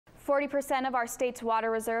40% of our state's water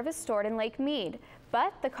reserve is stored in Lake Mead,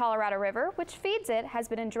 but the Colorado River, which feeds it, has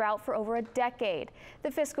been in drought for over a decade. The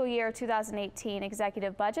fiscal year 2018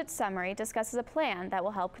 executive budget summary discusses a plan that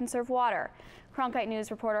will help conserve water. Cronkite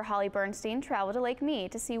News reporter Holly Bernstein traveled to Lake Mead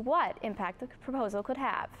to see what impact the proposal could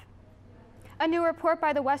have. A new report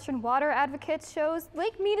by the Western Water Advocates shows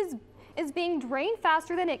Lake Mead is being drained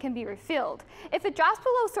faster than it can be refilled. If it drops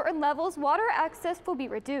below certain levels, water access will be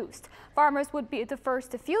reduced. Farmers would be the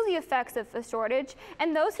first to feel the effects of the shortage,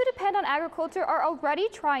 and those who depend on agriculture are already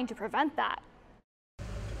trying to prevent that.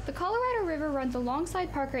 The Colorado River runs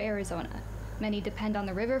alongside Parker, Arizona. Many depend on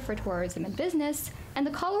the river for tourism and business, and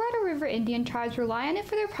the Colorado River Indian tribes rely on it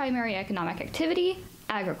for their primary economic activity,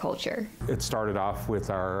 agriculture. It started off with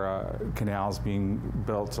our canals being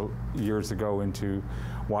built years ago into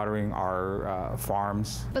watering our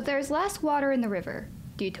farms. But there's less water in the river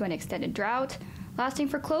due to an extended drought lasting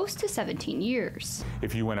for close to 17 years.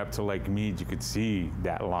 If you went up to Lake Mead, you could see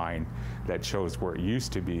that line that shows where it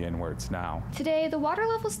used to be and where it's now. Today, the water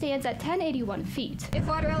level stands at 1081 feet. If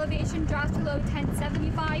water elevation drops below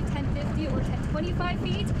 1075, 1050, or 1025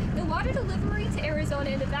 feet, the water delivery to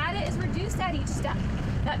Arizona and Nevada is reduced at each step.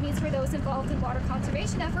 That means for those involved in water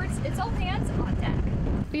conservation efforts, it's all hands on deck.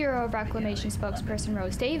 Bureau of Reclamation spokesperson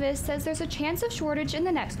Rose Davis says there's a chance of shortage in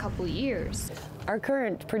the next couple years. Our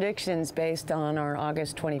current predictions based on our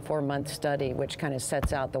August 24-month study, which kind of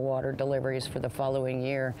sets out the water deliveries for the following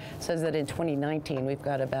year, says that in 2019 we've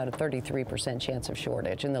got about a 33% chance of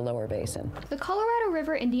shortage in the lower basin. The Colorado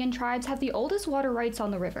River Indian tribes have the oldest water rights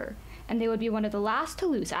on the river, and they would be one of the last to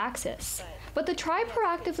lose access. But the tribe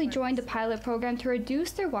proactively joined a pilot program to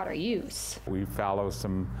reduce their water use. We fallow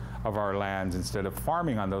some of our lands. Instead of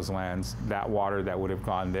farming on those lands, that water that would have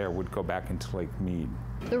gone there would go back into Lake Mead.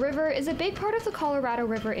 The river is a big part of the Colorado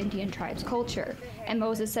River Indian tribes' culture, and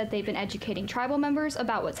Moses said they've been educating tribal members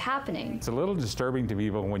about what's happening. It's a little disturbing to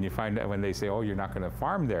people when you find out, when they say, oh, you're not going to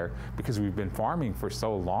farm there, because we've been farming for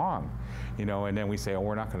so long, you know, and then we say, oh,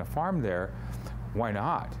 we're not going to farm there. Why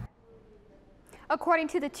not? According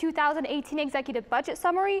to the 2018 executive budget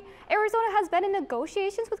summary, Arizona has been in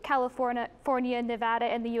negotiations with California, Nevada,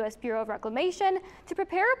 and the U.S. Bureau of Reclamation to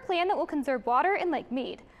prepare a plan that will conserve water in Lake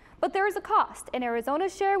Mead. But there is a cost, and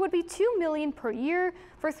Arizona's share would be $2 million per year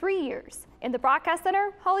for 3 years. In the broadcast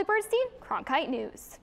center, Holly Bernstein, Cronkite News.